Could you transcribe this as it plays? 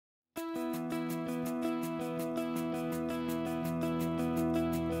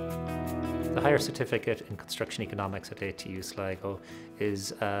The higher certificate in construction economics at ATU Sligo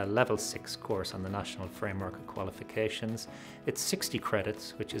is a level 6 course on the National Framework of Qualifications. It's 60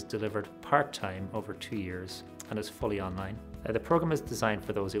 credits, which is delivered part-time over 2 years and is fully online. The programme is designed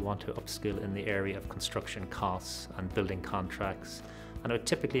for those who want to upskill in the area of construction costs and building contracts, and it would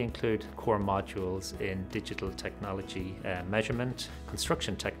typically include core modules in digital technology measurement,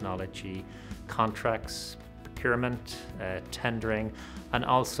 construction technology, contracts, procurement, tendering, and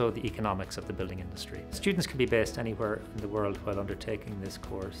also the economics of the building industry. Students can be based anywhere in the world while undertaking this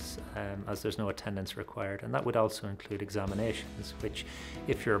course, as there's no attendance required, and that would also include examinations, which,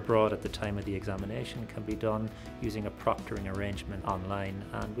 if you're abroad at the time of the examination, can be done using a proctoring arrangement online,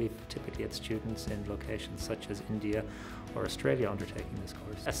 and we've typically had students in locations such as India or Australia undertaking this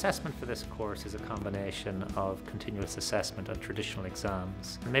course. Assessment for this course is a combination of continuous assessment and traditional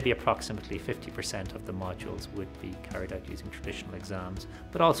exams. Maybe approximately 50% of the modules would be carried out using traditional exams,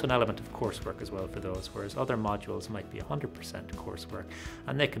 but also an element of coursework as well for those, whereas other modules might be 100% coursework,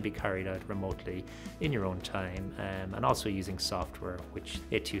 and they can be carried out remotely in your own time, and also using software which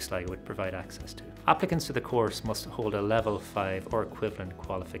ATU Sligo would provide access to. Applicants to the course must hold a level 5 or equivalent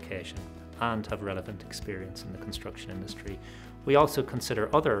qualification and have relevant experience in the construction industry. We also consider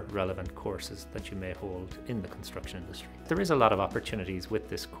other relevant courses that you may hold in the construction industry. There is a lot of opportunities with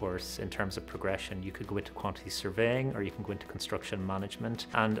this course in terms of progression. You could go into quantity surveying, or you can go into construction management.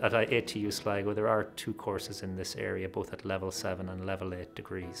 And at ATU Sligo, there are 2 courses in this area, both at level 7 and level 8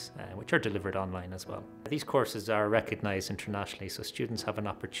 degrees, which are delivered online as well. These courses are recognised internationally, so students have an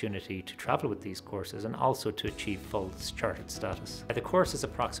opportunity to travel with these courses and also to achieve full chartered status. The course is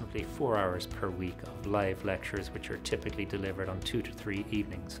approximately 4 hours per week of live lectures, which are typically delivered on 2 to 3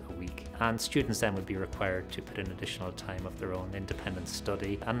 evenings a week, and students then would be required to put in additional time of their own independent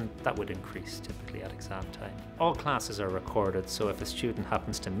study, and that would increase typically at exam time. All classes are recorded, so if a student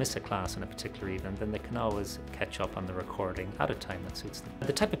happens to miss a class in a particular evening, then they can always catch up on the recording at a time that suits them.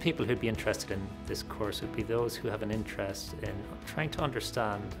 The type of people who'd be interested in this course would be those who have an interest in trying to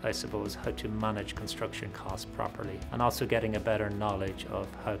understand, I suppose, how to manage construction costs properly, and also getting a better knowledge of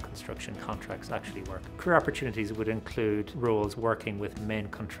how construction contracts actually work. Career opportunities would include roles working with main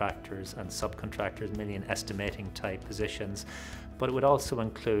contractors and subcontractors, mainly in estimating type positions, but it would also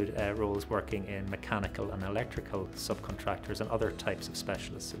include roles working in mechanical and electrical subcontractors and other types of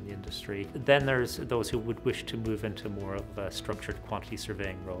specialists in the industry. Then there's those who would wish to move into more of a structured quantity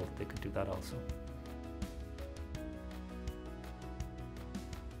surveying role. They could do that also.